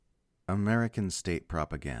American state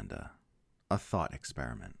propaganda, a thought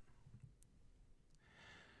experiment.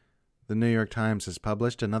 The New York Times has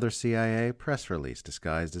published another CIA press release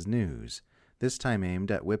disguised as news, this time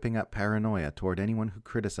aimed at whipping up paranoia toward anyone who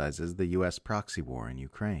criticizes the U.S. proxy war in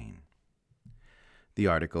Ukraine. The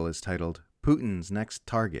article is titled, "Putin's Next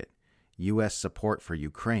Target, U.S. Support for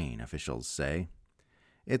Ukraine, Officials Say."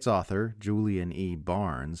 Its author, Julian E.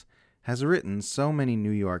 Barnes, has written so many New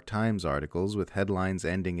York Times articles with headlines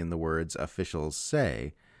ending in the words "officials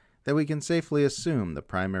say" that we can safely assume the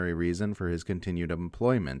primary reason for his continued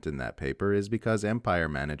employment in that paper is because empire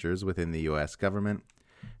managers within the U.S. government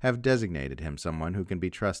have designated him someone who can be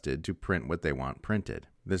trusted to print what they want printed.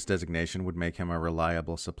 This designation would make him a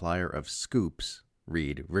reliable supplier of scoops,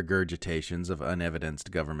 read regurgitations of unevidenced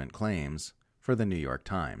government claims, for the New York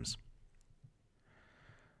Times.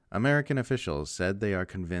 American officials said they are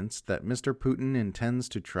convinced that Mr. Putin intends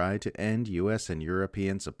to try to end U.S. and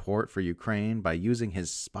European support for Ukraine by using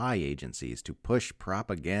his spy agencies to push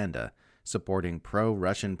propaganda supporting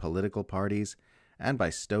pro-Russian political parties and by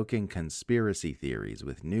stoking conspiracy theories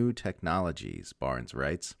with new technologies, Barnes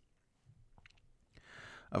writes.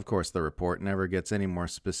 Of course, the report never gets any more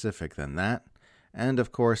specific than that, and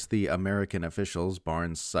of course the American officials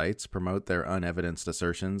Barnes cites promote their unevidenced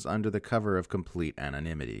assertions under the cover of complete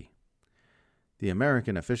anonymity. The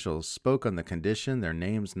American officials spoke on the condition their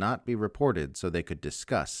names not be reported so they could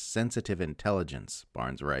discuss sensitive intelligence,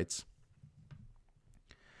 Barnes writes.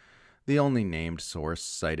 The only named source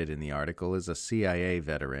cited in the article is a CIA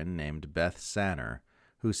veteran named Beth Sanner,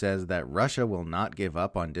 who says that Russia will not give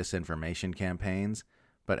up on disinformation campaigns,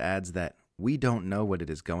 but adds that we don't know what it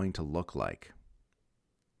is going to look like.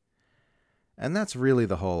 And that's really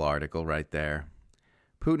the whole article right there.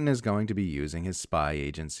 Putin is going to be using his spy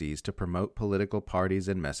agencies to promote political parties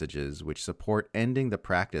and messages which support ending the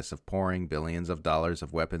practice of pouring billions of dollars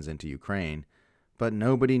of weapons into Ukraine, but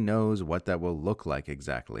nobody knows what that will look like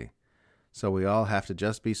exactly. So we all have to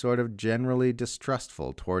just be sort of generally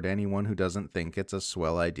distrustful toward anyone who doesn't think it's a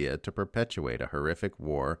swell idea to perpetuate a horrific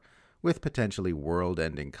war with potentially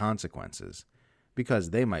world-ending consequences, because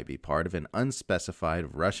they might be part of an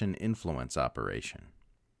unspecified Russian influence operation.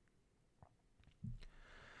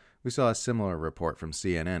 We saw a similar report from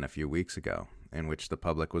CNN a few weeks ago, in which the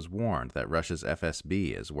public was warned that Russia's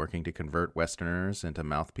FSB is working to convert Westerners into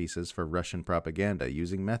mouthpieces for Russian propaganda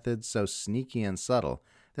using methods so sneaky and subtle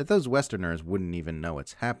that those Westerners wouldn't even know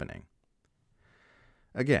it's happening.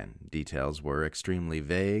 Again, details were extremely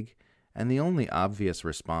vague, and the only obvious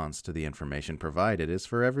response to the information provided is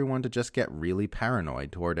for everyone to just get really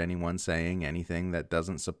paranoid toward anyone saying anything that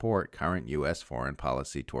doesn't support current U.S. foreign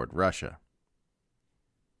policy toward Russia.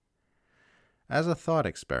 As a thought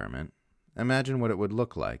experiment, imagine what it would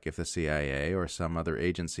look like if the CIA or some other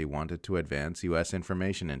agency wanted to advance U.S.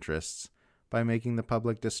 information interests by making the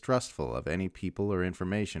public distrustful of any people or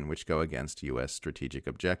information which go against U.S. strategic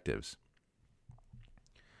objectives.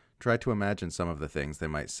 Try to imagine some of the things they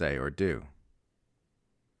might say or do.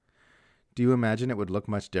 Do you imagine it would look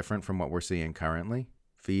much different from what we're seeing currently?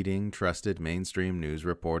 Feeding trusted mainstream news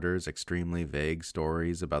reporters extremely vague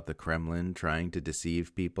stories about the Kremlin trying to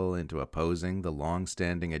deceive people into opposing the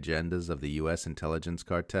long-standing agendas of the U.S. intelligence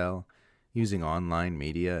cartel, using online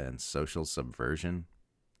media and social subversion?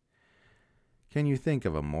 Can you think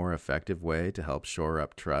of a more effective way to help shore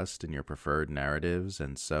up trust in your preferred narratives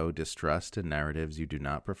and sow distrust in narratives you do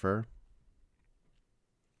not prefer?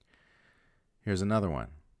 Here's another one.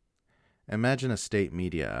 Imagine a state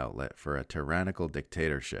media outlet for a tyrannical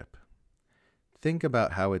dictatorship. Think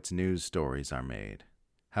about how its news stories are made,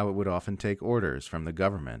 how it would often take orders from the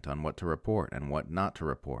government on what to report and what not to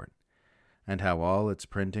report, and how all its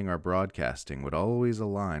printing or broadcasting would always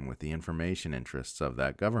align with the information interests of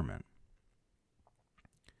that government.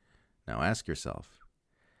 Now ask yourself,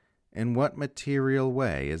 in what material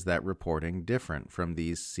way is that reporting different from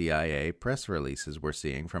these CIA press releases we're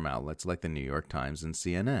seeing from outlets like the New York Times and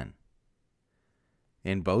CNN?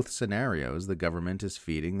 In both scenarios, the government is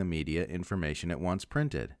feeding the media information it wants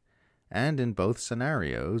printed, and in both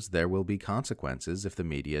scenarios, there will be consequences if the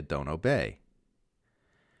media don't obey.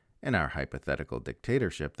 In our hypothetical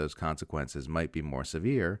dictatorship, those consequences might be more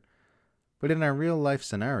severe, but in our real-life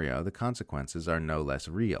scenario, the consequences are no less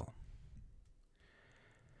real.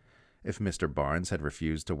 If Mr. Barnes had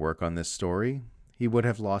refused to work on this story, he would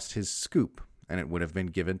have lost his scoop, and it would have been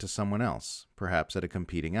given to someone else, perhaps at a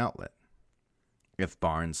competing outlet. If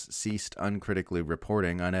Barnes ceased uncritically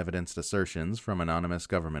reporting unevidenced assertions from anonymous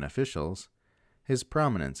government officials, his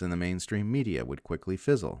prominence in the mainstream media would quickly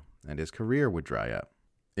fizzle, and his career would dry up.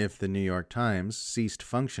 If the New York Times ceased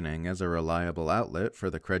functioning as a reliable outlet for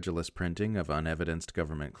the credulous printing of unevidenced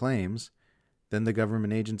government claims, then the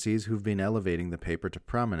government agencies who've been elevating the paper to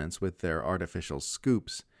prominence with their artificial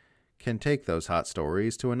scoops can take those hot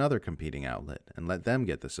stories to another competing outlet and let them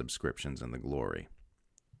get the subscriptions and the glory.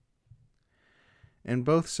 In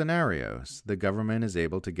both scenarios, the government is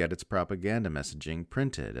able to get its propaganda messaging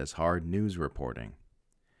printed as hard news reporting.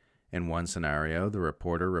 In one scenario, the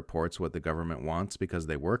reporter reports what the government wants because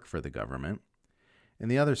they work for the government. In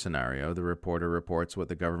the other scenario, the reporter reports what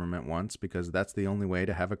the government wants because that's the only way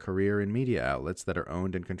to have a career in media outlets that are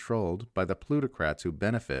owned and controlled by the plutocrats who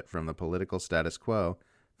benefit from the political status quo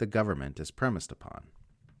the government is premised upon.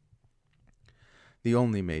 The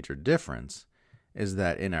only major difference is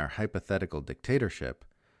that in our hypothetical dictatorship,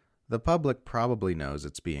 the public probably knows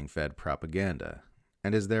it's being fed propaganda,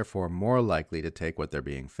 and is therefore more likely to take what they're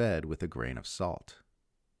being fed with a grain of salt.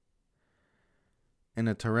 In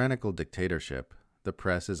a tyrannical dictatorship, the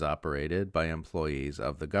press is operated by employees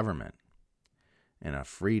of the government. In a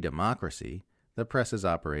free democracy, the press is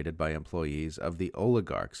operated by employees of the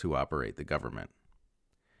oligarchs who operate the government.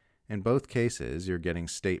 In both cases, you're getting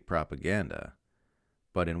state propaganda,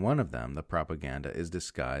 but in one of them, the propaganda is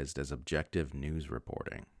disguised as objective news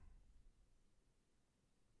reporting.